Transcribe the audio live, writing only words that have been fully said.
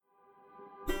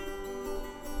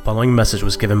Following message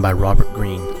was given by Robert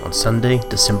Greene on Sunday,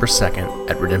 December 2nd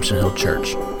at Redemption Hill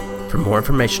Church. For more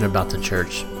information about the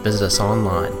church, visit us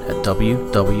online at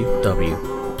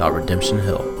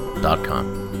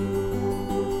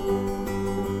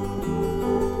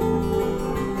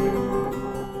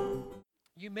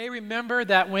www.redemptionhill.com. You may remember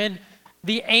that when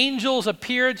the angels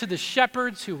appeared to the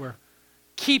shepherds who were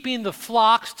keeping the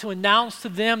flocks to announce to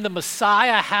them the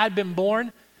Messiah had been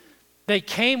born, they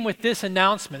came with this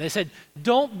announcement. They said,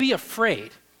 "Don't be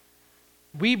afraid.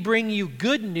 We bring you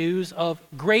good news of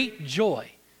great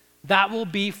joy that will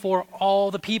be for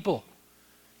all the people."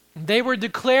 They were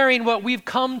declaring what we've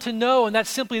come to know, and that's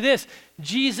simply this: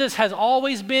 Jesus has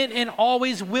always been and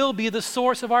always will be the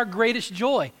source of our greatest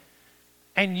joy.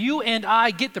 And you and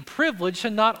I get the privilege to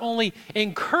not only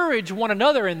encourage one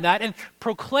another in that and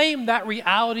proclaim that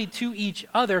reality to each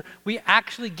other, we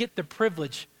actually get the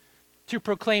privilege to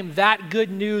proclaim that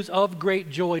good news of great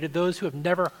joy to those who have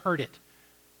never heard it,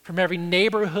 from every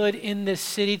neighborhood in this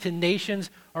city to nations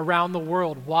around the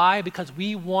world. Why? Because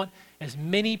we want as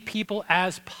many people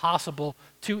as possible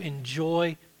to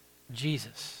enjoy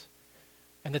Jesus.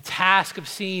 And the task of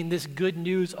seeing this good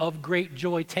news of great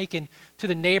joy taken to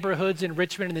the neighborhoods in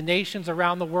Richmond and the nations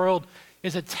around the world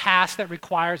is a task that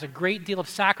requires a great deal of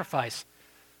sacrifice.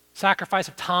 Sacrifice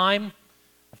of time,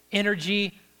 of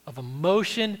energy, of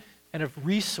emotion, and of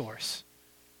resource.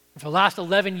 For the last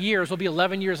 11 years, we'll be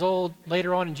 11 years old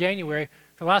later on in January.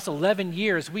 For the last 11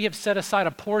 years, we have set aside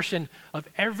a portion of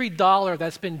every dollar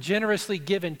that's been generously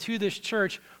given to this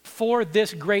church for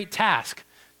this great task,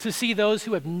 to see those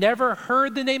who have never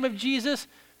heard the name of Jesus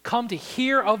come to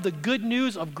hear of the good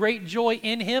news of great joy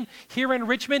in him here in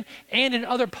Richmond and in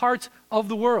other parts of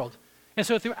the world. And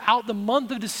so throughout the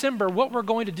month of December, what we're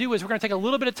going to do is we're going to take a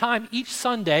little bit of time each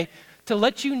Sunday to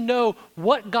let you know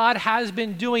what God has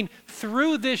been doing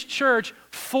through this church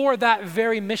for that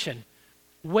very mission.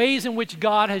 Ways in which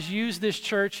God has used this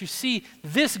church to see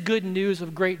this good news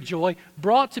of great joy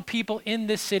brought to people in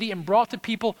this city and brought to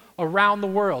people around the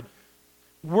world.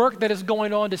 Work that is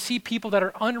going on to see people that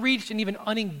are unreached and even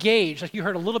unengaged, like you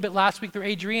heard a little bit last week through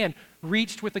Adrienne,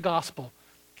 reached with the gospel.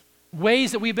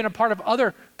 Ways that we've been a part of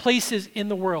other places in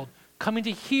the world, coming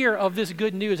to hear of this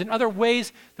good news, and other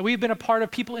ways that we've been a part of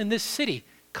people in this city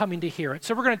coming to hear it.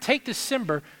 So we're going to take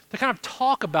December to kind of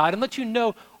talk about it and let you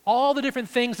know all the different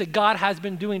things that God has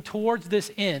been doing towards this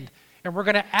end. And we're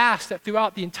going to ask that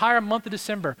throughout the entire month of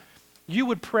December, you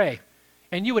would pray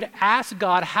and you would ask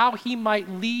God how he might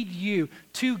lead you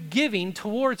to giving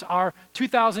towards our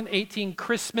 2018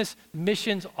 Christmas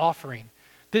missions offering.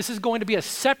 This is going to be a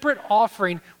separate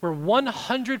offering where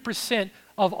 100%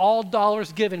 of all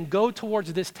dollars given go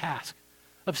towards this task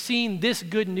of seeing this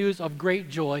good news of great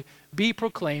joy be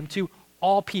proclaimed to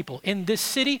all people in this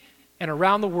city and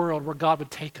around the world where God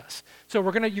would take us. So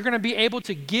you're going to be able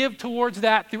to give towards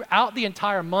that throughout the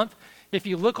entire month. If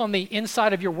you look on the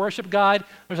inside of your worship guide,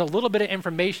 there's a little bit of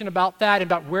information about that and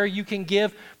about where you can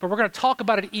give, but we're going to talk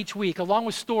about it each week along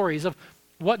with stories of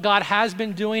what God has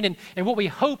been doing and what we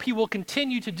hope he will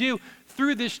continue to do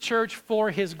through this church for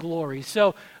his glory.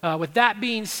 So with that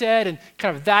being said and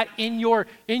kind of that in your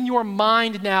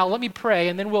mind now, let me pray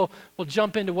and then we'll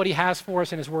jump into what he has for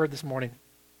us in his word this morning.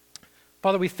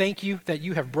 Father, we thank you that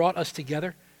you have brought us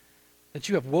together, that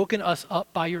you have woken us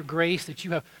up by your grace, that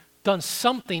you have done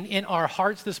something in our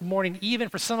hearts this morning, even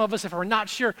for some of us, if we're not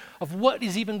sure of what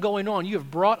is even going on. You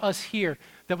have brought us here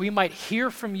that we might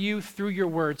hear from you through your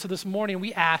word. So this morning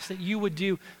we ask that you would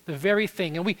do the very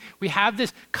thing. And we have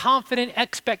this confident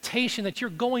expectation that you're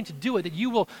going to do it, that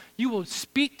you will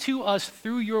speak to us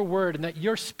through your word, and that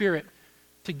your spirit,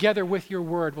 together with your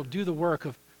word, will do the work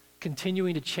of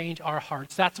continuing to change our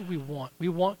hearts. That's what we want. We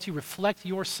want to reflect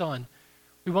your Son.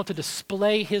 We want to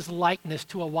display his likeness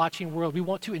to a watching world. We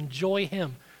want to enjoy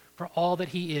him for all that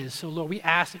he is. So Lord, we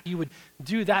ask that you would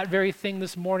do that very thing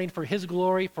this morning for his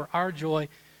glory, for our joy.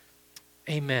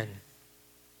 Amen.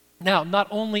 Now, not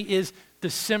only is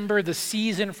December the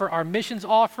season for our missions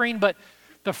offering, but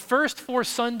the first 4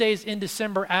 Sundays in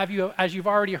December, as you've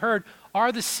already heard,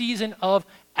 are the season of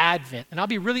Advent. And I'll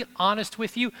be really honest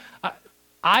with you,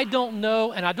 I don't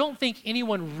know, and I don't think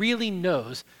anyone really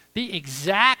knows the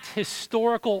exact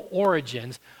historical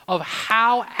origins of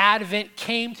how Advent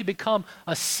came to become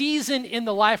a season in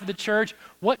the life of the church,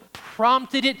 what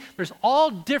prompted it. There's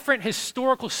all different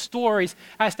historical stories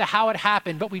as to how it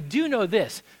happened, but we do know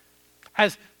this.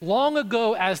 As long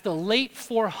ago as the late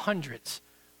 400s,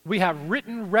 we have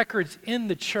written records in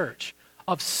the church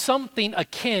of something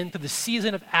akin to the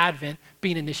season of Advent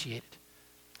being initiated.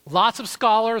 Lots of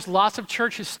scholars, lots of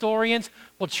church historians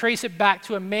will trace it back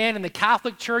to a man in the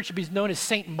Catholic Church who's known as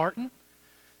St. Martin.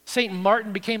 St.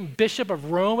 Martin became Bishop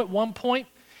of Rome at one point,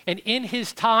 and in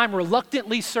his time,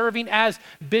 reluctantly serving as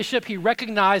bishop, he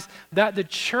recognized that the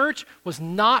church was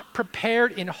not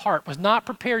prepared in heart, was not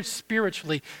prepared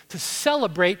spiritually to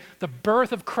celebrate the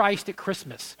birth of Christ at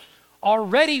Christmas.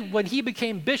 Already when he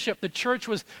became bishop, the church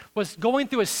was going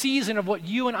through a season of what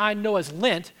you and I know as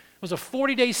Lent. It was a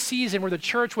 40-day season where the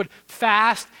church would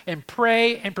fast and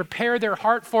pray and prepare their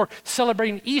heart for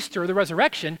celebrating Easter, the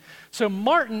resurrection. So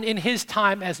Martin, in his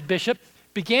time as bishop,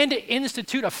 began to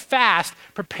institute a fast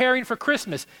preparing for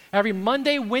Christmas. Every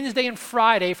Monday, Wednesday, and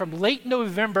Friday from late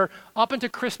November up into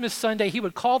Christmas Sunday, he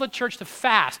would call the church to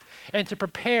fast and to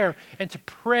prepare and to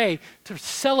pray to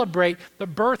celebrate the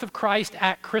birth of Christ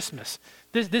at Christmas.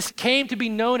 This came to be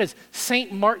known as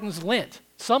St. Martin's Lent.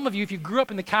 Some of you, if you grew up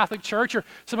in the Catholic Church, or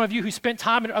some of you who spent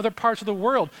time in other parts of the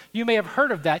world, you may have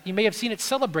heard of that. You may have seen it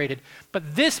celebrated.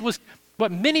 But this was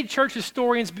what many church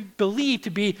historians believe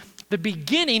to be the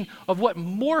beginning of what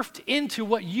morphed into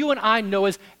what you and I know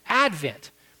as Advent.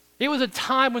 It was a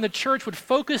time when the church would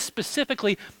focus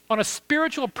specifically on a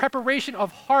spiritual preparation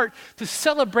of heart to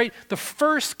celebrate the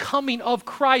first coming of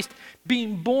Christ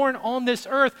being born on this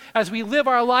earth as we live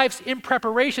our lives in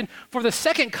preparation for the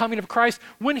second coming of Christ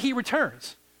when he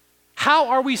returns. How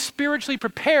are we spiritually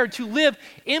prepared to live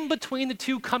in between the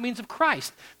two comings of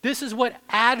Christ? This is what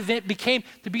Advent became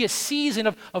to be, a season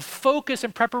of focus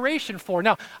and preparation for.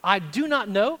 Now, I do not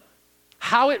know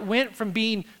how it went from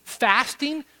being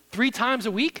fasting 3 times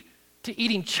a week to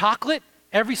eating chocolate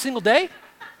every single day.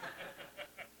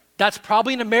 That's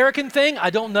probably an American thing, I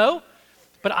don't know.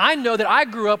 But I know that I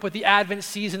grew up with the Advent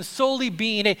season solely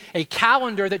being a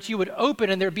calendar that you would open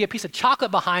and there'd be a piece of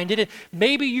chocolate behind it. And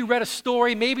maybe you read a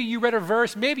story, maybe you read a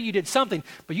verse, maybe you did something,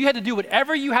 but you had to do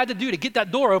whatever you had to do to get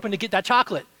that door open to get that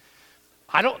chocolate.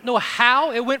 I don't know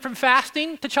how it went from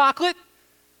fasting to chocolate,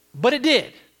 but it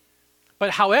did. But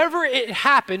however it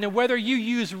happened, and whether you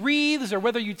use wreaths or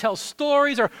whether you tell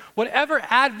stories or whatever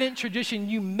Advent tradition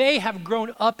you may have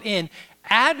grown up in,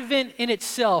 Advent in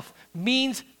itself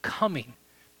means coming.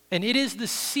 And it is the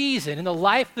season in the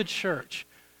life of the church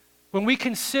when we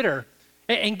consider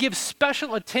and give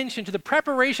special attention to the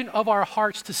preparation of our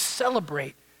hearts to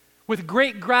celebrate with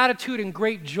great gratitude and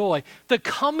great joy the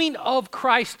coming of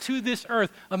Christ to this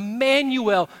earth,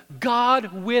 Emmanuel,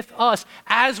 God with us,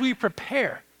 as we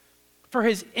prepare for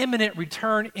his imminent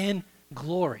return in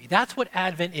glory. That's what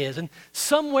Advent is. And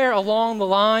somewhere along the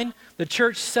line, the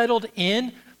church settled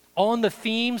in on the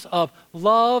themes of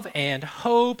love and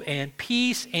hope and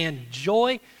peace and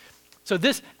joy. So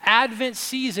this Advent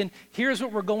season, here's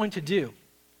what we're going to do.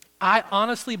 I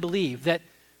honestly believe that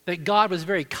God was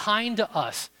very kind to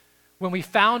us when we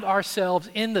found ourselves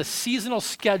in the seasonal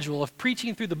schedule of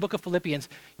preaching through the book of Philippians,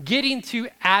 getting to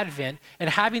Advent and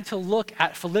having to look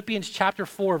at Philippians chapter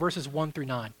 4, verses 1 through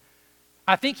 9.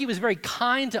 I think he was very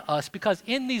kind to us because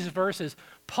in these verses,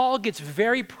 Paul gets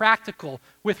very practical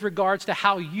with regards to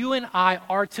how you and I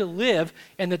are to live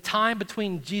in the time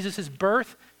between Jesus'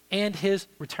 birth and his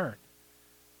return.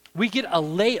 We get a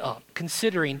layup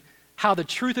considering how the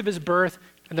truth of his birth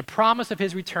and the promise of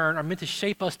his return are meant to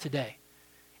shape us today.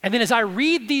 And then as I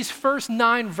read these first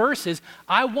 9 verses,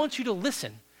 I want you to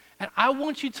listen. And I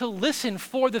want you to listen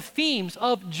for the themes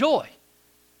of joy,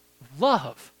 of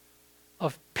love,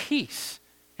 of peace.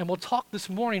 And we'll talk this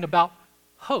morning about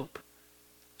hope.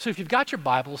 So if you've got your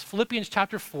Bibles, Philippians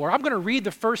chapter 4, I'm going to read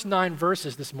the first 9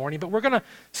 verses this morning, but we're going to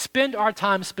spend our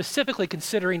time specifically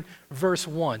considering verse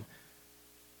 1.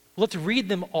 Let's read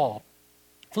them all.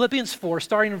 Philippians 4,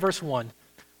 starting in verse 1.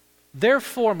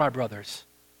 Therefore, my brothers,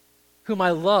 whom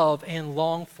I love and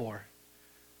long for,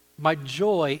 my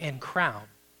joy and crown,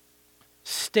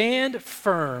 stand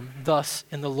firm thus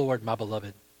in the Lord, my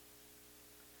beloved.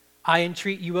 I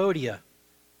entreat Euodia,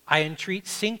 I entreat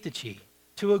Syntyche,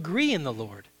 to agree in the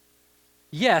Lord.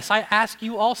 Yes, I ask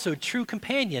you also, true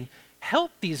companion,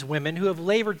 help these women who have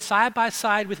labored side by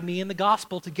side with me in the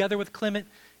gospel, together with Clement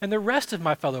and the rest of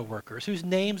my fellow workers, whose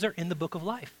names are in the book of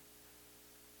life.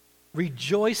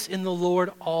 Rejoice in the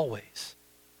Lord always.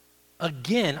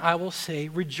 Again, I will say,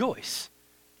 rejoice.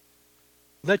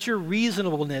 Let your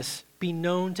reasonableness be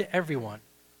known to everyone.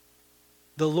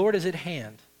 The Lord is at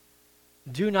hand.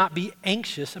 Do not be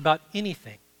anxious about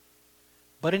anything,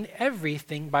 but in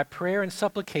everything, by prayer and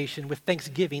supplication with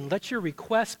thanksgiving, let your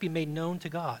requests be made known to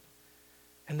God.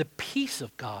 And the peace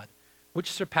of God,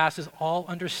 which surpasses all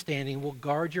understanding, will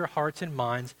guard your hearts and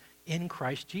minds in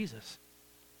Christ Jesus.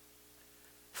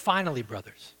 Finally,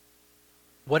 brothers,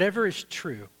 whatever is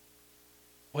true,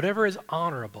 whatever is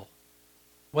honorable,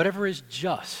 whatever is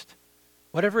just,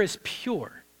 whatever is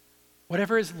pure,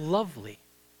 whatever is lovely,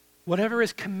 whatever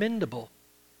is commendable,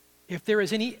 if there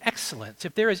is any excellence,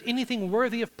 if there is anything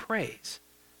worthy of praise,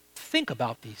 think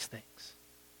about these things.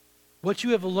 What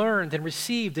you have learned and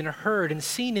received and heard and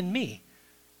seen in me,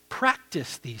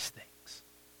 practice these things,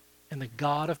 and the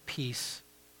God of peace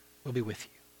will be with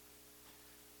you.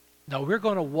 Now, we're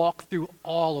going to walk through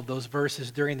all of those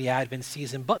verses during the Advent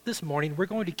season, but this morning we're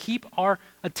going to keep our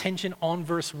attention on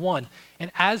verse 1. And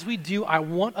as we do, I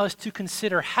want us to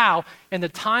consider how, in the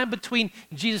time between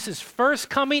Jesus' first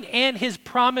coming and his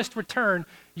promised return,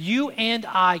 you and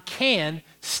I can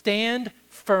stand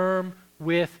firm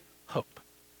with hope.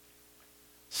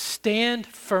 Stand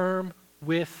firm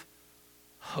with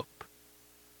hope.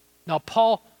 Now,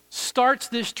 Paul starts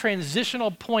this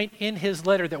transitional point in his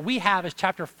letter that we have as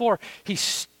chapter 4. He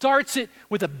starts it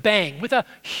with a bang, with a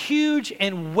huge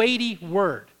and weighty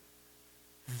word.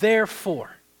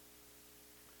 Therefore.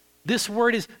 This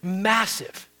word is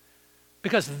massive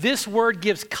because this word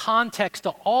gives context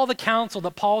to all the counsel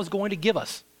that Paul is going to give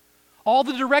us. All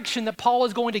the direction that Paul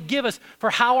is going to give us for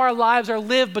how our lives are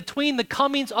lived between the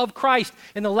comings of Christ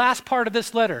in the last part of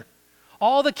this letter.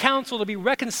 All the counsel to be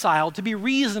reconciled, to be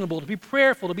reasonable, to be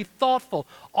prayerful, to be thoughtful.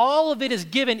 All of it is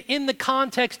given in the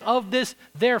context of this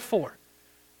therefore.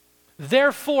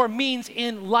 Therefore means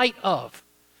in light of.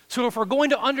 So if we're going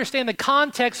to understand the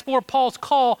context for Paul's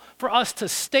call for us to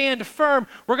stand firm,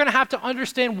 we're going to have to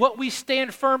understand what we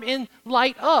stand firm in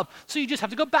light of. So you just have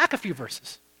to go back a few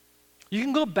verses. You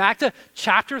can go back to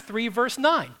chapter 3, verse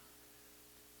 9.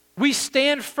 We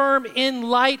stand firm in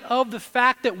light of the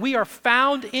fact that we are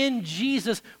found in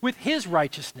Jesus with his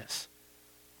righteousness.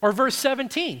 Or verse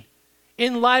 17,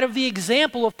 in light of the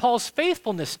example of Paul's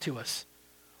faithfulness to us.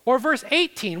 Or verse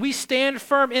 18, we stand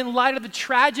firm in light of the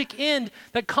tragic end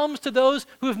that comes to those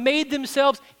who have made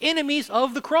themselves enemies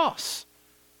of the cross.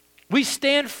 We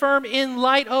stand firm in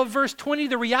light of verse 20,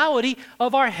 the reality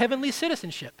of our heavenly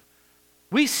citizenship.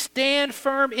 We stand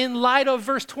firm in light of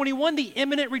verse 21, the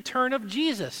imminent return of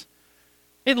Jesus.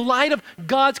 In light of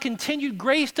God's continued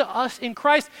grace to us in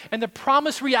Christ and the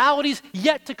promised realities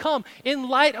yet to come. In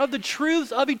light of the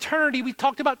truths of eternity we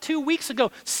talked about 2 weeks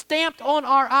ago, stamped on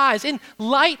our eyes. In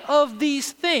light of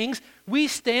these things, we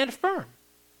stand firm.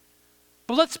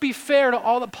 But let's be fair to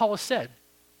all that Paul has said.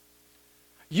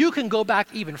 You can go back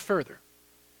even further.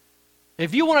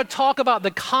 If you want to talk about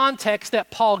the context that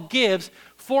Paul gives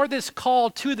for this call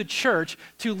to the church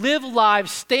to live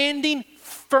lives standing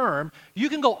firm, you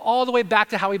can go all the way back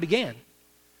to how he began.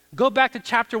 Go back to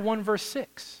chapter 1, verse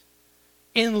 6.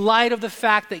 In light of the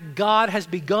fact that God has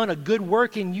begun a good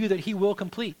work in you that he will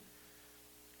complete.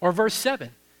 Or verse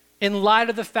 7. In light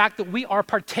of the fact that we are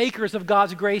partakers of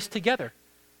God's grace together.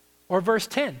 Or verse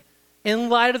 10. In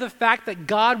light of the fact that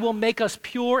God will make us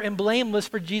pure and blameless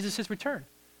for Jesus' return.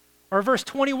 Or verse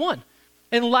 21,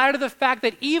 in light of the fact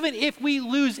that even if we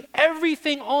lose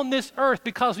everything on this earth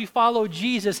because we follow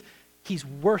Jesus, he's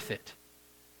worth it.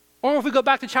 Or if we go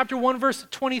back to chapter 1, verse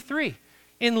 23,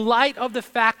 in light of the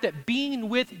fact that being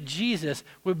with Jesus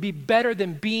would be better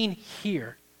than being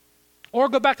here. Or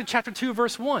go back to chapter 2,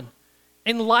 verse 1,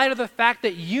 in light of the fact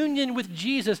that union with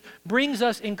Jesus brings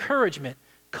us encouragement,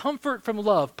 comfort from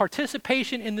love,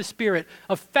 participation in the Spirit,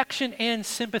 affection and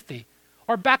sympathy.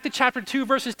 Or back to chapter 2,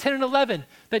 verses 10 and 11,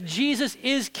 that Jesus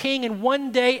is king and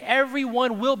one day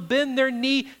everyone will bend their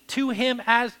knee to him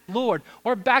as Lord.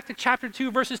 Or back to chapter 2,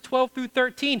 verses 12 through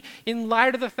 13, in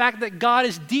light of the fact that God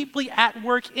is deeply at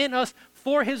work in us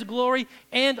for his glory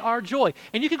and our joy.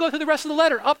 And you can go through the rest of the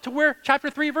letter up to where chapter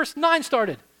 3, verse 9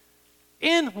 started.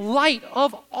 In light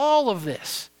of all of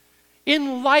this,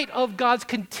 in light of God's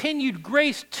continued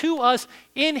grace to us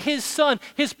in his Son,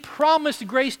 his promised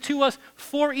grace to us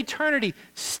for eternity,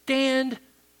 stand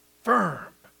firm.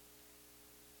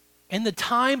 In the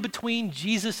time between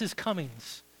Jesus'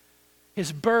 comings,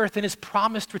 his birth and his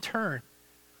promised return,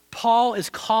 Paul is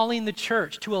calling the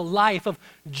church to a life of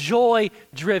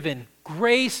joy-driven,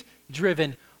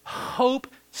 grace-driven,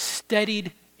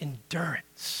 hope-steadied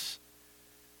endurance.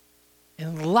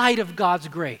 In light of God's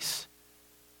grace,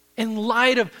 in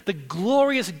light of the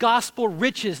glorious gospel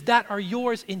riches that are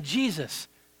yours in Jesus,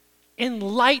 in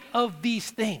light of these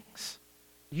things,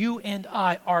 you and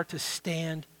I are to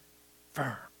stand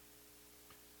firm.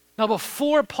 Now,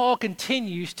 before Paul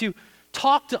continues to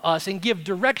talk to us and give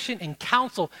direction and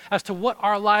counsel as to what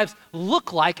our lives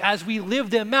look like as we live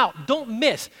them out, don't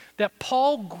miss that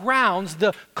Paul grounds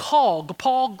the call,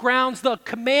 Paul grounds the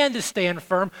command to stand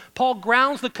firm, Paul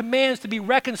grounds the commands to be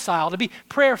reconciled, to be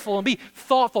prayerful and be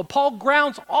thoughtful. Paul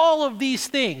grounds all of these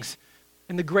things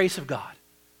in the grace of God.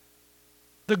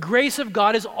 The grace of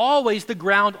God is always the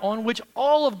ground on which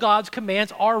all of God's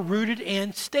commands are rooted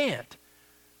and stand.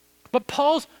 But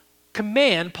Paul's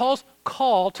command, Paul's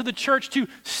call to the church to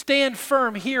stand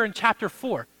firm here in chapter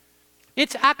 4.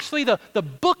 It's actually the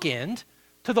bookend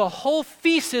to the whole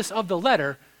thesis of the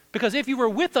letter, because if you were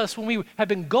with us when we have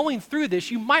been going through this,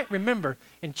 you might remember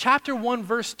in chapter 1,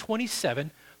 verse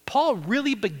 27, Paul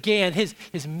really began his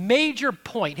major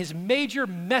point, his major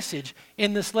message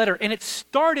in this letter, and it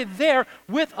started there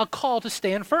with a call to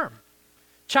stand firm.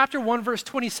 Chapter 1, verse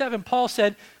 27, Paul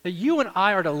said that you and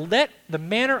I are to let the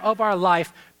manner of our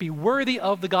life be worthy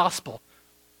of the gospel.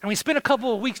 And we spent a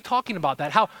couple of weeks talking about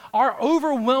that, how our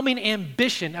overwhelming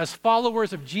ambition as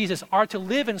followers of Jesus are to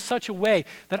live in such a way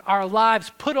that our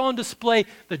lives put on display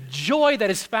the joy that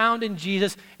is found in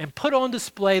Jesus and put on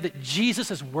display that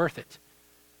Jesus is worth it.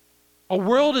 A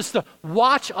world is to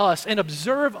watch us and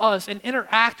observe us and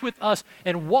interact with us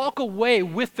and walk away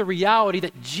with the reality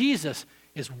that Jesus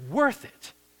is worth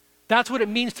it. That's what it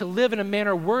means to live in a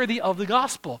manner worthy of the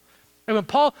gospel. And when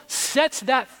Paul sets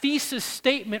that thesis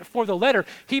statement for the letter,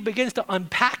 he begins to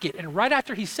unpack it. And right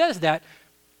after he says that,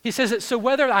 he says that, so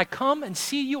whether I come and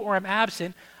see you or am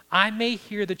absent, I may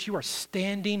hear that you are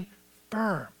standing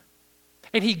firm.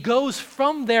 And he goes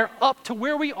from there up to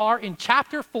where we are in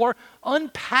chapter 4,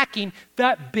 unpacking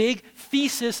that big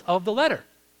thesis of the letter.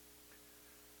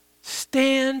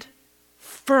 Stand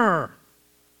firm.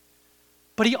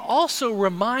 But he also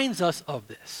reminds us of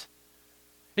this.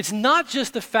 It's not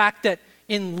just the fact that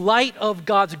in light of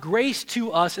God's grace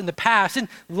to us in the past, in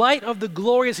light of the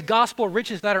glorious gospel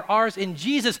riches that are ours in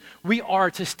Jesus, we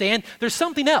are to stand. There's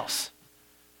something else.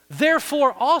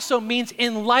 Therefore also means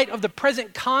in light of the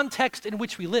present context in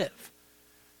which we live,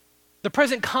 the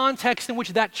present context in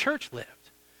which that church lived.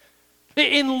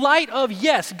 In light of,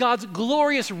 yes, God's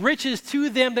glorious riches to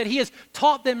them that he has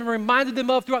taught them and reminded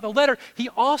them of throughout the letter, he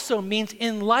also means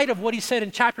in light of what he said in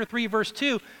chapter 3, verse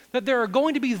 2, that there are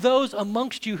going to be those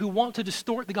amongst you who want to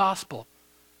distort the gospel.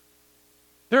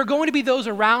 There are going to be those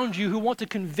around you who want to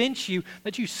convince you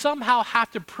that you somehow have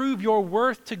to prove your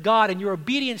worth to God and your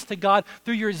obedience to God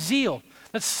through your zeal.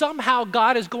 That somehow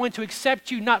God is going to accept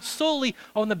you not solely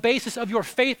on the basis of your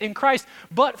faith in Christ,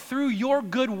 but through your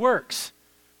good works.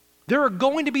 There are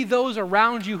going to be those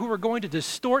around you who are going to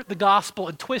distort the gospel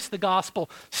and twist the gospel.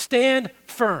 Stand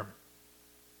firm.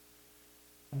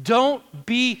 Don't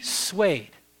be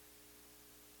swayed.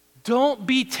 Don't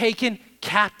be taken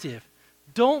captive.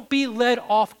 Don't be led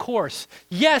off course.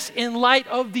 Yes, in light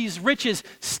of these riches,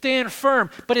 stand firm.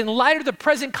 But in light of the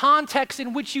present context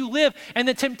in which you live and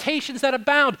the temptations that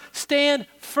abound, stand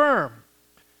firm.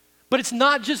 But it's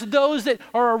not just those that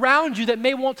are around you that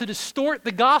may want to distort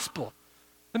the gospel.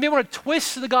 They may want to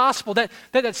twist the gospel,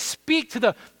 that speak to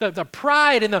the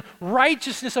pride and the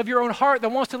righteousness of your own heart that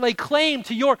wants to lay claim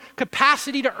to your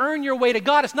capacity to earn your way to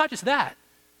God. It's not just that.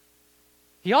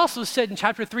 He also said in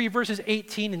chapter 3, verses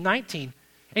 18 and 19,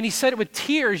 and he said it with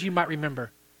tears, you might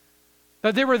remember,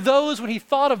 that there were those, when he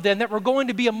thought of them, that were going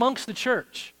to be amongst the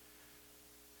church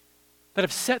that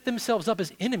have set themselves up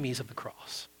as enemies of the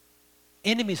cross,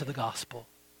 enemies of the gospel.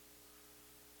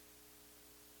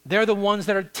 They're the ones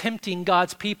that are tempting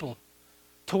God's people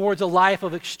towards a life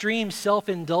of extreme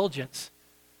self-indulgence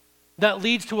that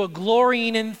leads to a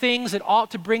glorying in things that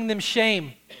ought to bring them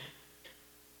shame.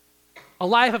 A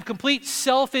life of complete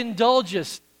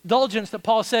self-indulgence that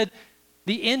Paul said,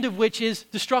 the end of which is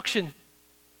destruction.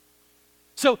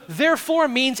 So therefore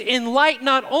means in light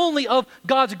not only of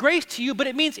God's grace to you, but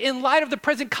it means in light of the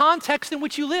present context in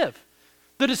which you live.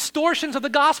 The distortions of the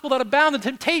gospel that abound, the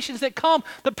temptations that come,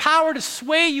 the power to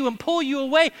sway you and pull you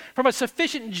away from a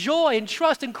sufficient joy and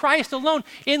trust in Christ alone.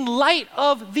 In light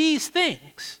of these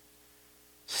things,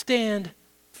 stand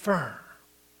firm.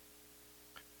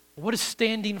 What does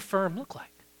standing firm look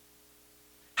like?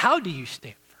 How do you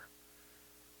stand firm?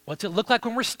 What's it look like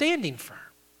when we're standing firm?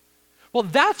 Well,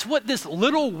 that's what this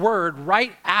little word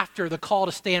right after the call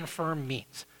to stand firm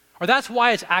means. Or that's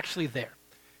why it's actually there.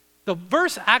 The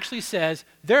verse actually says,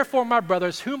 therefore, my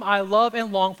brothers, whom I love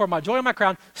and long for, my joy and my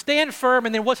crown, stand firm,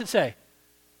 and then what's it say?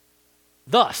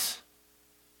 Thus.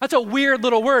 That's a weird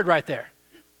little word right there.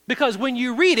 Because when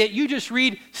you read it, you just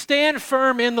read, stand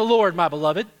firm in the Lord, my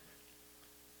beloved.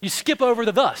 You skip over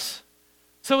the thus.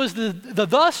 So is the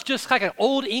thus just like an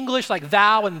old English, like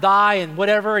thou and thy and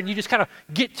whatever, and you just kind of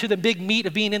get to the big meat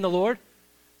of being in the Lord?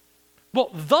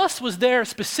 Well, thus was there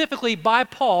specifically by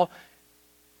Paul.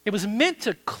 It was meant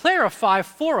to clarify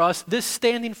for us this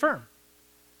standing firm.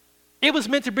 It was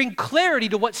meant to bring clarity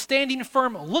to what standing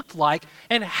firm looked like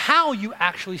and how you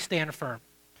actually stand firm.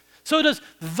 So does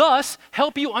thus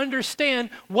help you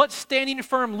understand what standing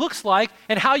firm looks like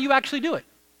and how you actually do it?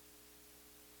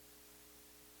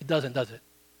 It doesn't, does it?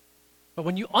 But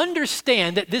when you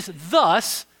understand that this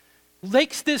thus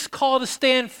takes this call to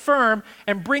stand firm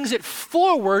and brings it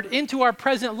forward into our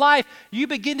present life, you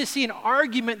begin to see an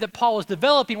argument that Paul is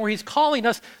developing where he's calling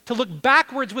us to look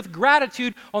backwards with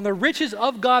gratitude on the riches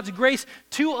of God's grace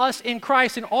to us in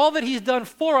Christ and all that he's done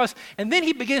for us. And then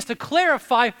he begins to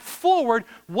clarify forward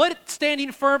what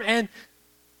standing firm and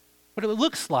what it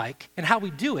looks like and how we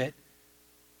do it.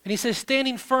 And he says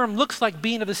standing firm looks like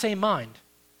being of the same mind.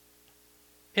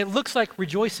 It looks like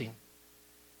rejoicing.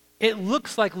 It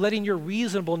looks like letting your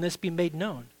reasonableness be made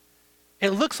known.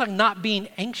 It looks like not being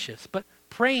anxious, but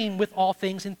praying with all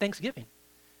things in thanksgiving.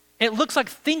 It looks like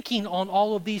thinking on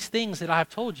all of these things that I have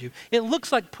told you. It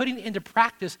looks like putting into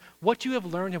practice what you have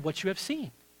learned and what you have seen.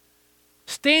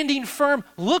 Standing firm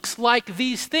looks like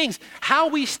these things. How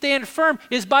we stand firm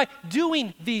is by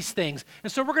doing these things.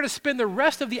 And so we're going to spend the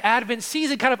rest of the Advent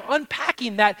season kind of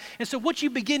unpacking that. And so what you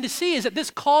begin to see is that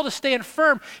this call to stand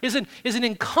firm is an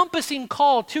encompassing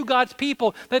call to God's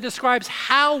people that describes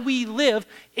how we live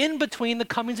in between the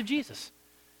comings of Jesus.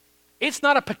 It's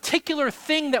not a particular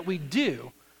thing that we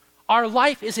do. Our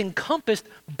life is encompassed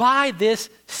by this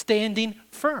standing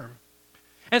firm.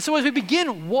 And so as we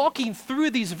begin walking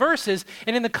through these verses,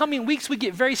 and in the coming weeks we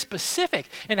get very specific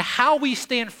in how we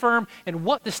stand firm and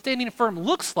what the standing firm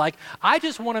looks like, I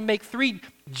just want to make 3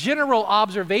 general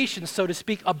observations, so to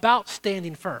speak, about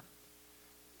standing firm.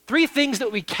 3 things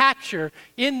that we capture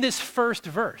in this first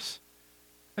verse.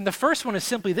 And the first one is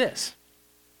simply this: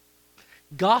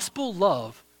 gospel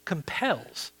love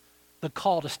compels the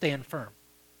call to stand firm.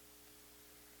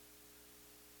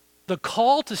 The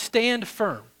call to stand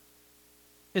firm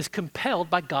is compelled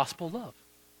by gospel love.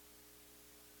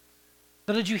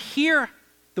 Now, did you hear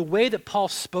the way that Paul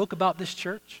spoke about this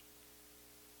church?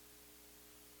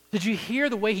 Did you hear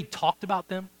the way he talked about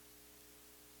them?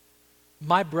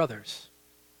 My brothers,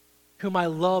 whom I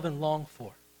love and long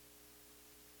for.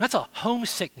 That's a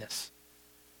homesickness.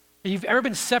 If you've ever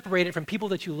been separated from people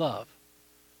that you love,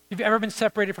 if you've ever been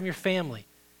separated from your family,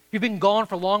 you've been gone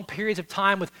for long periods of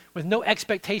time with no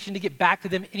expectation to get back to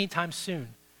them anytime soon.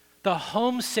 The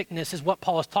homesickness is what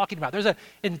Paul is talking about. There's an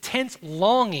intense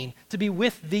longing to be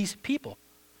with these people.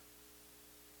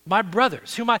 My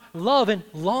brothers, whom I love and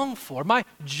long for, my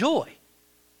joy,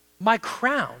 my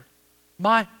crown,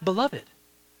 my beloved.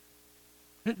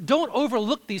 Don't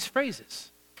overlook these phrases.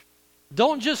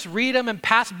 Don't just read them and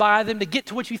pass by them to get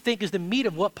to what you think is the meat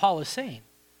of what Paul is saying.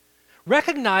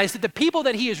 Recognize that the people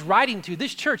that he is writing to,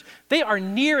 this church, they are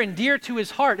near and dear to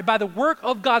his heart. And by the work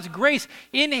of God's grace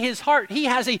in his heart, he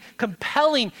has a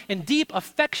compelling and deep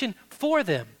affection for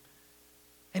them.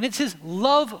 And it's his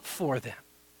love for them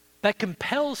that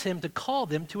compels him to call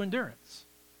them to endurance.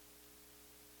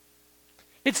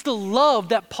 It's the love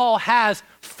that Paul has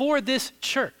for this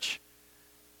church.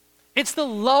 It's the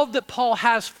love that Paul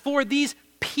has for these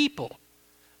people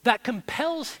that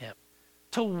compels him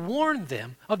to warn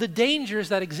them of the dangers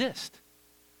that exist.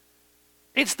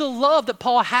 It's the love that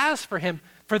Paul has for them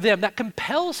that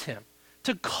compels him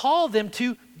to call them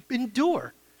to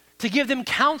endure, to give them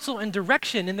counsel and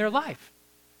direction in their life.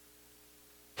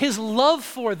 His love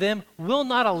for them will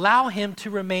not allow him to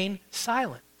remain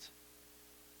silent.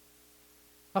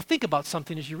 Now think about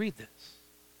something as you read this.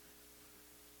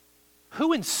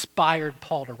 Who inspired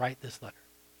Paul to write this letter?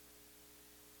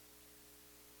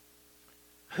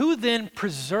 Who then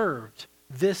preserved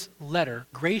this letter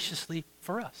graciously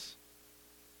for us?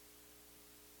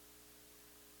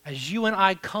 As you and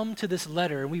I come to this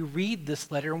letter and we read this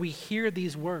letter and we hear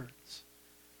these words,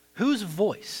 whose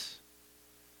voice,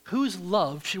 whose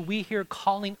love should we hear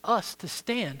calling us to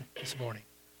stand this morning?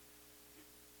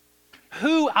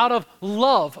 Who out of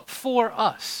love for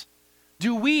us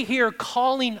do we hear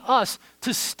calling us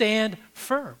to stand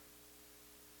firm?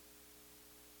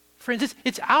 Friends,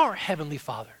 it's our Heavenly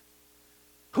Father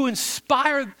who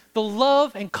inspired the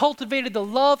love and cultivated the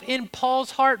love in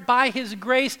Paul's heart by his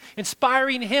grace,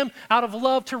 inspiring him out of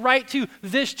love to write to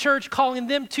this church, calling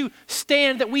them to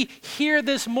stand, that we hear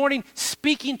this morning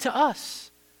speaking to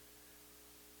us.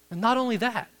 And not only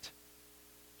that,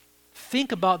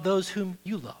 think about those whom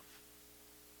you love.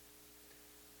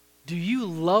 Do you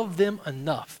love them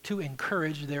enough to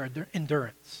encourage their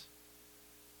endurance?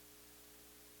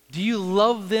 Do you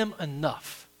love them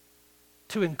enough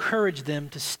to encourage them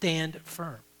to stand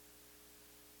firm?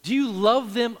 Do you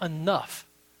love them enough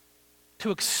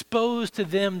to expose to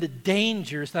them the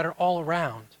dangers that are all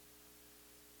around?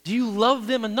 Do you love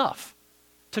them enough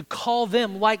to call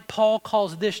them, like Paul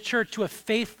calls this church, to a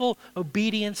faithful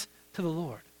obedience to the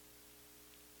Lord?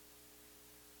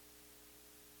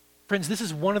 Friends, this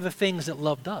is one of the things that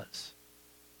love does.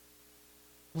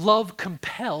 Love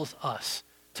compels us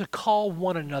to call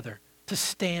one another to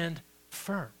stand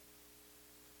firm.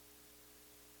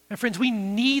 And friends, we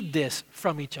need this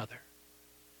from each other.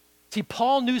 See,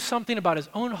 Paul knew something about his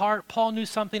own heart. Paul knew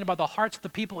something about the hearts of the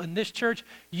people in this church.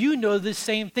 You know the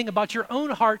same thing about your own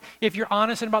heart if you're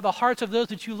honest and about the hearts of those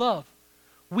that you love.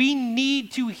 We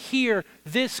need to hear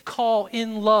this call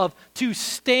in love to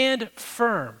stand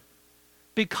firm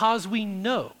because we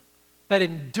know that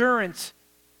endurance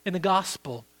in the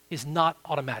gospel is not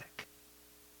automatic.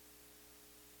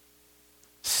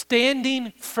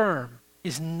 Standing firm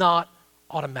is not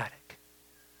automatic.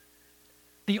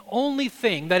 The only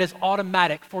thing that is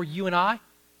automatic for you and I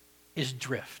is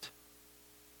drift.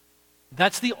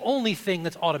 That's the only thing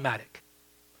that's automatic.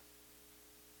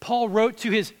 Paul wrote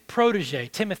to his protege,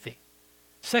 Timothy,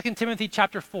 2 Timothy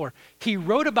chapter 4. He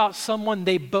wrote about someone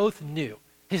they both knew.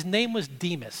 His name was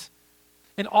Demas.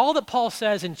 And all that Paul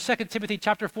says in 2 Timothy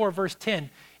chapter 4, verse 10,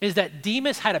 is that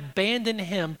Demas had abandoned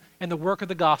him and the work of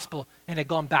the gospel and had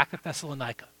gone back to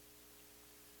Thessalonica.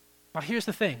 Now here's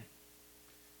the thing.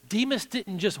 Demas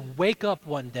didn't just wake up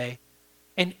one day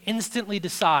and instantly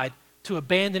decide to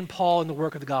abandon Paul and the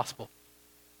work of the gospel.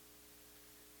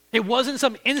 It wasn't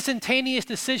some instantaneous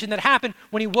decision that happened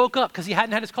when he woke up because he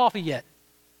hadn't had his coffee yet.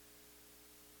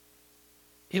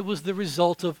 It was the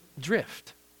result of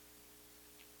drift.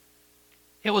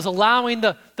 It was allowing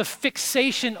the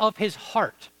fixation of his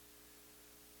heart,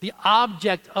 the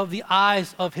object of the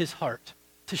eyes of his heart,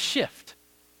 to shift,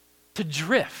 to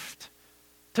drift,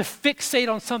 to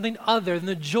fixate on something other than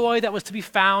the joy that was to be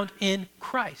found in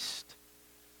Christ.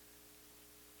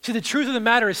 See, the truth of the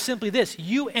matter is simply this: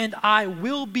 you and I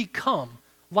will become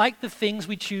like the things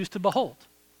we choose to behold.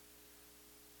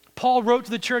 Paul wrote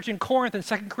to the church in Corinth in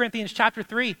 2 Corinthians chapter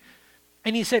 3,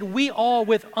 and he said, "We all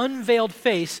with unveiled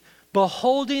face,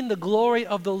 beholding the glory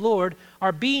of the Lord,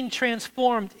 are being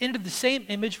transformed into the same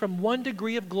image from one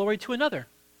degree of glory to another."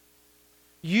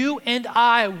 You and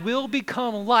I will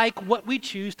become like what we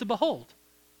choose to behold.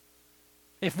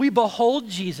 If we behold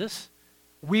Jesus,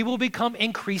 we will become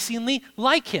increasingly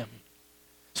like him.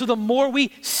 So the more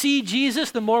we see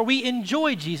Jesus, the more we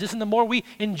enjoy Jesus. And the more we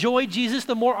enjoy Jesus,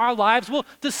 the more our lives will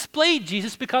display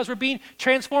Jesus because we're being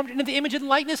transformed into the image and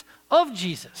likeness of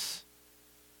Jesus.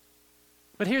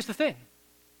 But here's the thing.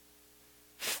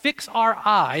 Fix our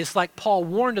eyes, like Paul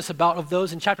warned us about of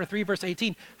those in chapter 3, verse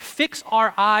 18. Fix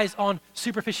our eyes on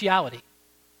superficiality.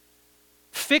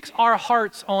 Fix our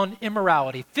hearts on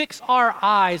immorality. Fix our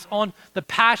eyes on the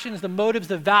passions, the motives,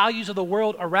 the values of the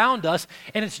world around us,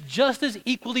 and it's just as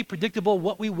equally predictable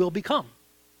what we will become.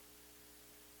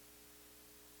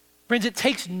 Friends, it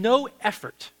takes no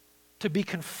effort to be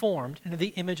conformed into the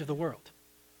image of the world.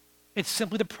 It's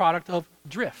simply the product of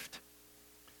drift.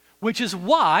 Which is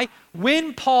why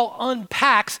when Paul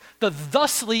unpacks the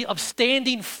thusly of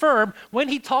standing firm, when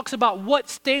he talks about what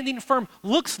standing firm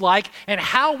looks like and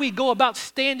how we go about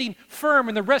standing firm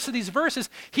in the rest of these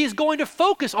verses, he is going to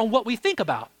focus on what we think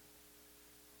about,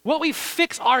 what we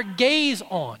fix our gaze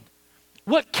on,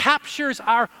 what captures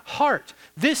our heart.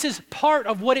 This is part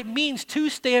of what it means to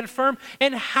stand firm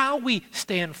and how we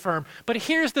stand firm. But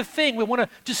here's the thing we want to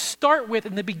just start with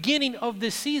in the beginning of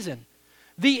this season.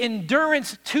 The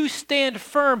endurance to stand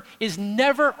firm is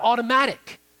never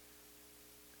automatic.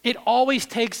 It always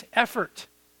takes effort.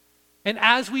 And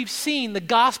as we've seen, the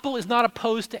gospel is not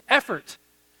opposed to effort.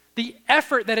 The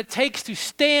effort that it takes to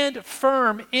stand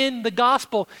firm in the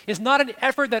gospel is not an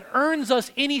effort that earns us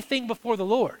anything before the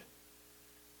Lord.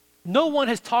 No one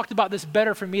has talked about this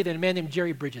better for me than a man named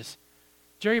Jerry Bridges.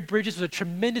 Jerry Bridges was a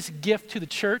tremendous gift to the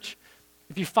church.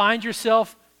 If you find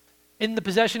yourself in the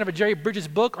possession of a Jerry Bridges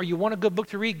book, or you want a good book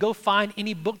to read, go find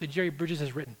any book that Jerry Bridges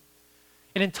has written.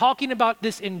 And in talking about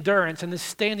this endurance and this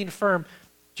standing firm,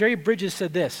 Jerry Bridges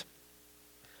said this: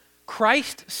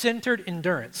 Christ-centered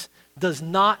endurance does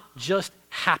not just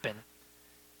happen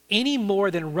any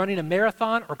more than running a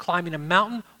marathon or climbing a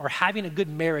mountain or having a good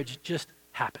marriage just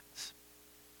happens.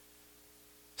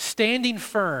 Standing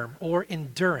firm or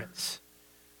endurance,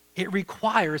 it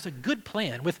requires a good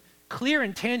plan with clear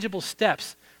and tangible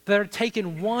steps that are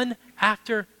taken one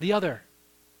after the other.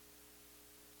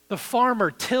 The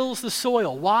farmer tills the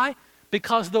soil. Why?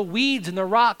 Because the weeds and the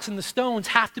rocks and the stones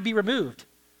have to be removed.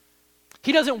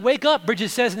 He doesn't wake up,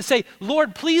 Bridges says, and say,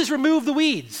 "Lord, please remove the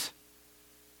weeds."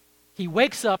 He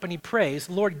wakes up and he prays,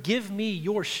 "Lord, give me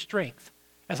your strength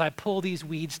as I pull these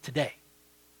weeds today."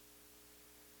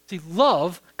 See,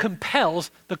 love compels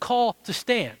the call to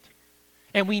stand.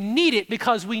 And we need it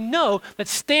because we know that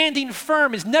standing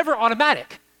firm is never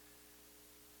automatic.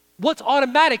 What's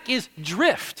automatic is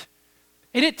drift.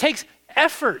 And it takes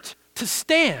effort to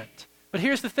stand. But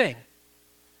here's the thing.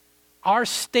 Our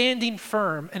standing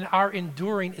firm and our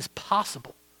enduring is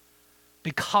possible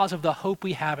because of the hope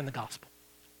we have in the gospel.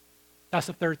 That's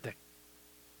the third thing.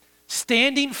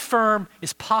 Standing firm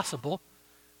is possible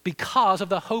because of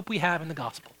the hope we have in the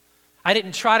gospel. I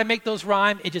didn't try to make those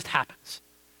rhyme, it just happens.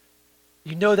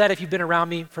 You know that if you've been around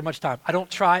me for much time. I don't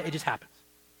try, it just happens.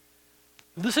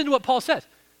 Listen to what Paul says.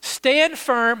 Stand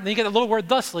firm, then you get the little word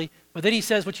thusly, but then he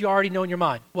says what you already know in your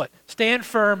mind. What? Stand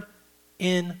firm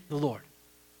in the Lord.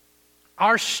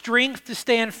 Our strength to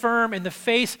stand firm in the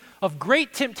face of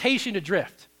great temptation to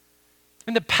drift,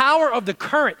 and the power of the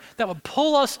current that would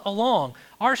pull us along,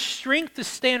 our strength to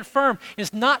stand firm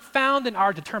is not found in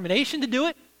our determination to do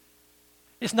it.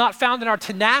 It's not found in our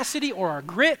tenacity or our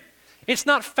grit. It's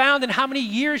not found in how many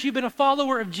years you've been a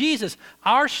follower of Jesus.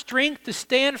 Our strength to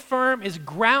stand firm is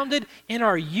grounded in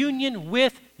our union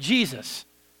with Jesus.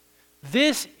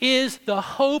 This is the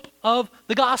hope of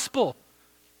the gospel.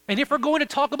 And if we're going to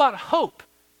talk about hope,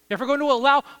 if we're going to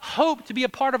allow hope to be a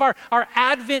part of our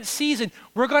Advent season,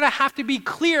 we're going to have to be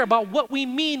clear about what we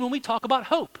mean when we talk about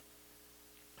hope.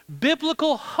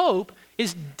 Biblical hope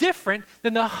is different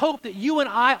than the hope that you and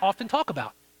I often talk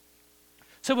about.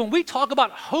 So when we talk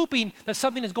about hoping that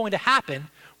something is going to happen,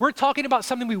 we're talking about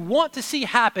something we want to see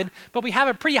happen, but we have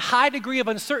a pretty high degree of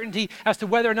uncertainty as to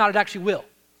whether or not it actually will.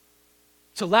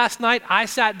 So last night I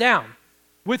sat down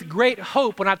with great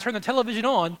hope when I turned the television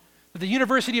on that the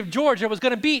University of Georgia was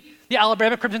going to beat the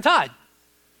Alabama Crimson Tide.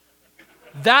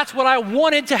 That's what I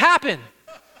wanted to happen.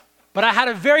 But I had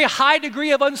a very high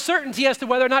degree of uncertainty as to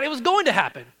whether or not it was going to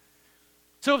happen.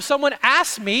 So if someone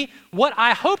asked me what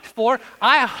I hoped for,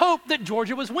 I hoped that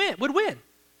Georgia would win.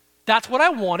 That's what I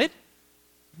wanted,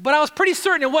 but I was pretty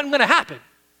certain it wasn't going to happen.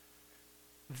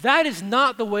 That is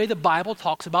not the way the Bible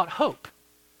talks about hope.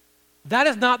 That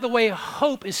is not the way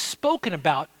hope is spoken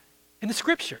about in the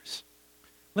scriptures.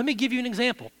 Let me give you an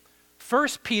example. 1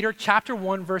 Peter chapter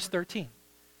 1, verse 13.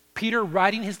 Peter,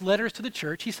 writing his letters to the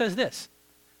church, he says this: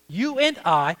 "You and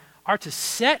I are to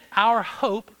set our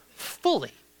hope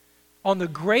fully on the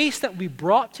grace that we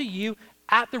brought to you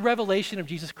at the revelation of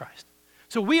Jesus Christ."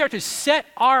 So we are to set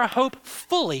our hope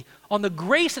fully on the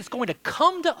grace that's going to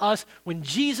come to us when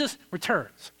Jesus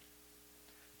returns.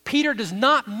 Peter does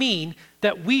not mean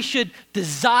that we should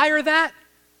desire that,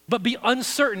 but be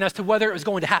uncertain as to whether it was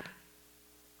going to happen.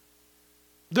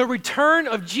 The return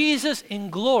of Jesus in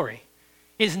glory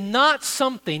is not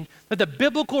something that the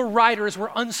biblical writers were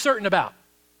uncertain about.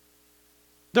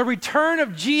 The return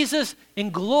of Jesus in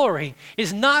glory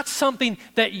is not something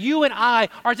that you and I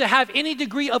are to have any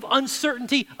degree of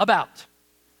uncertainty about.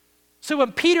 So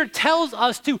when Peter tells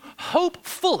us to hope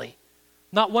fully,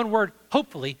 not one word,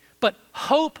 hopefully, but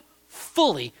hope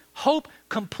fully, hope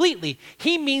completely,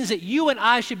 he means that you and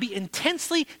I should be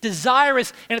intensely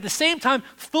desirous and at the same time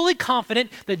fully confident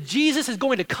that Jesus is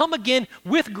going to come again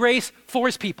with grace for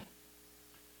his people.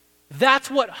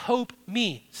 That's what hope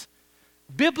means.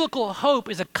 Biblical hope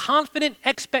is a confident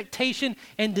expectation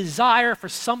and desire for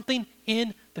something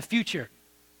in the future.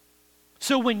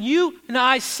 So when you and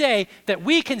I say that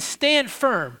we can stand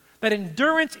firm, that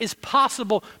endurance is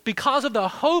possible because of the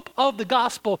hope of the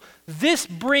gospel, this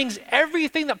brings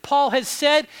everything that Paul has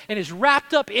said and is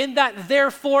wrapped up in that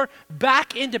therefore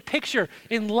back into picture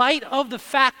in light of the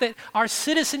fact that our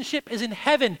citizenship is in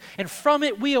heaven, and from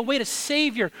it we await a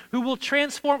Savior who will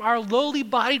transform our lowly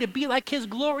body to be like his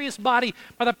glorious body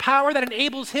by the power that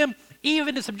enables him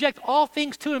even to subject all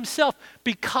things to himself.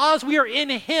 Because we are in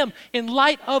him, in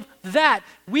light of that,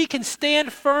 we can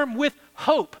stand firm with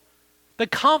hope. The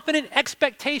confident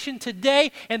expectation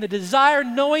today and the desire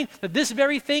knowing that this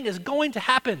very thing is going to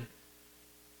happen.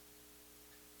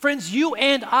 Friends, you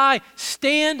and I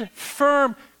stand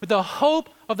firm with the hope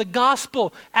of the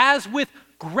gospel as with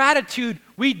gratitude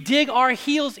we dig our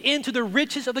heels into the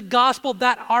riches of the gospel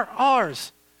that are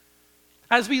ours.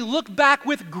 As we look back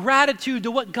with gratitude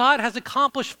to what God has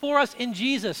accomplished for us in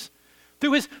Jesus,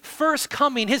 through his first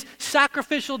coming, his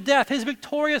sacrificial death, his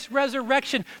victorious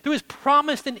resurrection, through his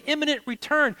promised and imminent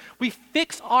return, we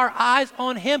fix our eyes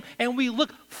on him and we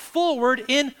look forward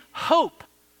in hope.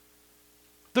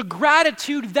 The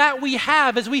gratitude that we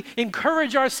have as we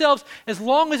encourage ourselves, as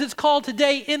long as it's called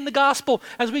today in the gospel,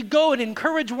 as we go and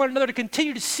encourage one another to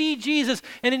continue to see Jesus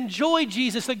and enjoy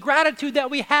Jesus, the gratitude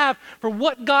that we have for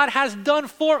what God has done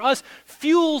for us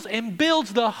fuels and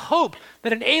builds the hope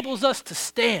that enables us to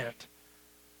stand.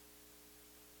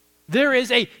 There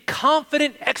is a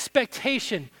confident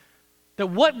expectation that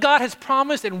what God has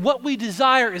promised and what we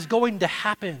desire is going to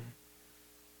happen.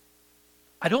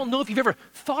 I don't know if you've ever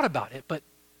thought about it, but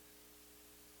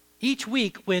each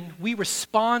week when we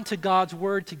respond to God's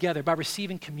word together by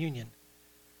receiving communion,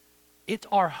 it's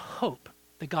our hope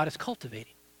that God is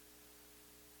cultivating.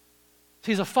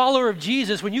 See, as a follower of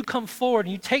Jesus, when you come forward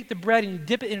and you take the bread and you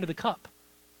dip it into the cup,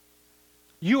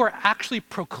 you are actually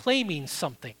proclaiming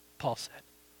something, Paul said.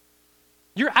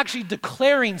 You're actually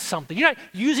declaring something. You're not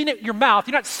using it with your mouth.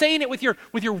 You're not saying it with your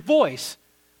voice.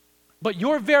 But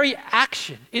your very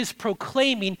action is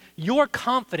proclaiming your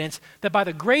confidence that by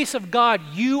the grace of God,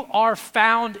 you are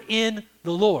found in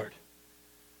the Lord.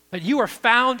 That you are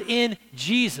found in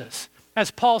Jesus. As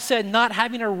Paul said, not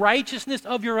having a righteousness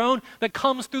of your own that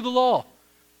comes through the law.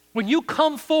 When you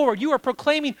come forward, you are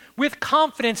proclaiming with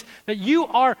confidence that you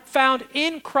are found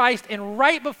in Christ and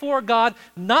right before God,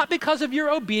 not because of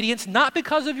your obedience, not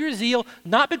because of your zeal,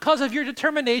 not because of your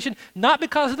determination, not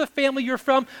because of the family you're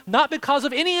from, not because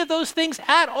of any of those things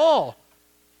at all.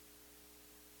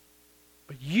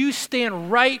 But you stand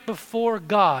right before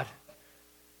God.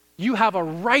 You have a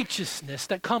righteousness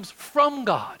that comes from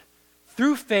God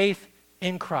through faith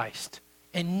in Christ.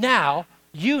 And now,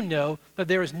 you know that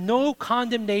there is no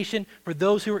condemnation for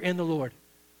those who are in the Lord.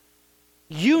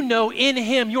 You know in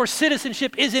him your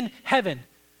citizenship is in heaven.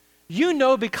 You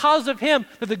know because of him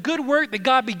that the good work that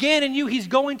God began in you, he's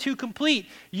going to complete.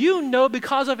 You know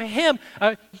because of him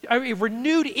a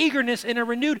renewed eagerness and a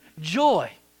renewed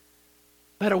joy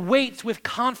that awaits with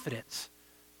confidence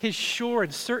his sure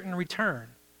and certain return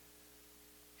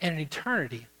and an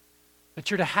eternity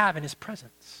that you're to have in his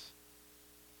presence.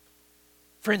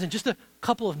 Friends, in just a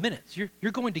couple of minutes,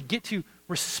 you're going to get to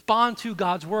respond to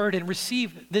God's word and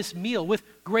receive this meal with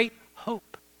great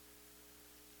hope.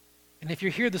 And if you're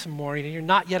here this morning and you're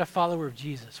not yet a follower of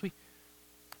Jesus,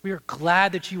 we are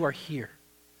glad that you are here.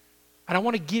 And I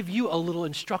want to give you a little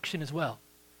instruction as well.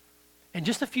 In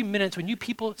just a few minutes, when you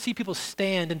see people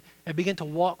stand and begin to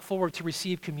walk forward to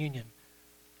receive communion,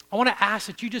 I want to ask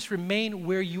that you just remain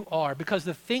where you are, because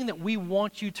the thing that we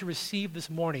want you to receive this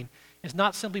morning is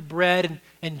not simply bread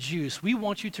and juice. We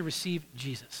want you to receive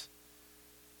Jesus.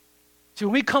 So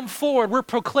when we come forward, we're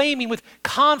proclaiming with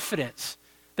confidence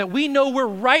that we know we're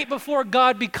right before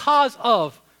God because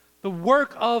of the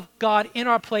work of God in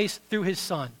our place through his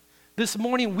Son. This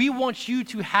morning, we want you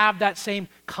to have that same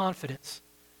confidence.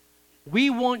 We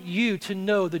want you to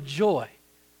know the joy,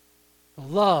 the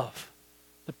love,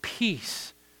 the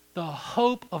peace, the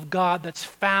hope of God that's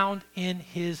found in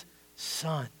his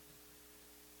Son.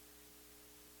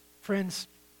 Friends,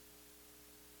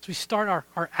 as we start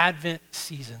our Advent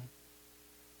season,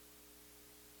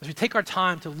 as we take our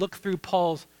time to look through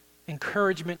Paul's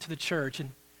encouragement to the church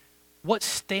and what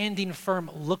standing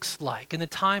firm looks like in the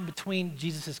time between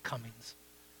Jesus' comings,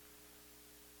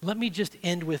 let me just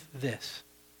end with this.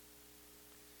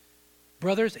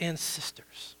 Brothers and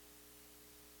sisters,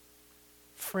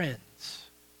 friends,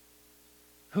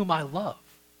 whom I love,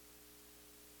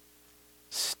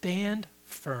 stand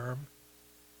firm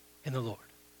in the Lord.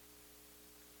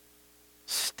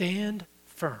 Stand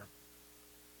firm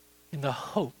in the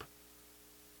hope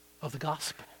of the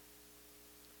gospel.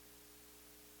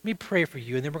 Let me pray for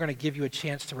you, and then we're going to give you a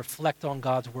chance to reflect on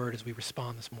God's word as we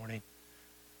respond this morning.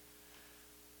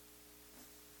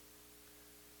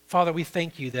 Father, we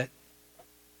thank you that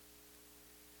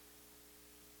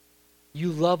you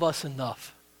love us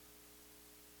enough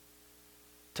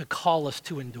to call us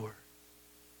to endure.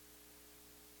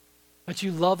 That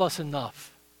you love us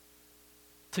enough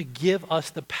to give us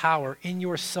the power in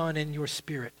your Son and your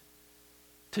Spirit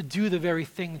to do the very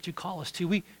thing that you call us to.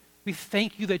 We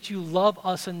thank you that you love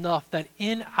us enough that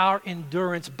in our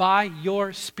endurance, by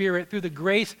your Spirit, through the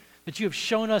grace that you have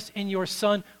shown us in your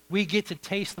Son, we get to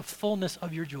taste the fullness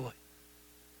of your joy.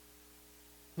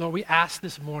 Lord, we ask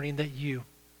this morning that you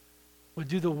would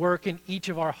do the work in each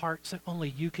of our hearts that only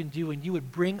you can do, and you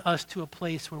would bring us to a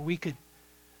place where we could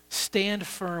stand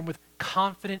firm with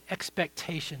confident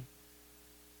expectation,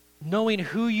 knowing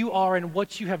who you are and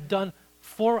what you have done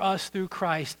for us through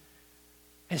Christ,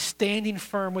 and standing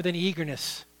firm with an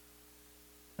eagerness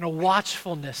and a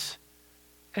watchfulness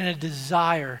and a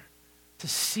desire to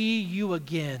see you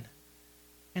again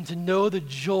and to know the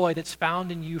joy that's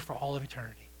found in you for all of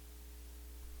eternity.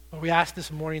 Lord, we ask this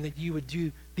morning that you would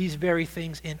do these very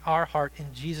things in our heart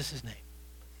in Jesus' name.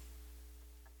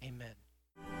 Amen.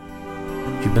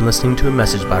 You've been listening to a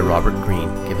message by Robert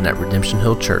Greene given at Redemption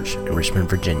Hill Church in Richmond,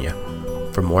 Virginia.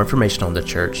 For more information on the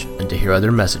church and to hear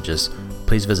other messages,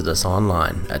 please visit us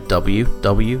online at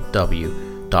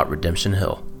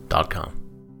www.redemptionhill.com.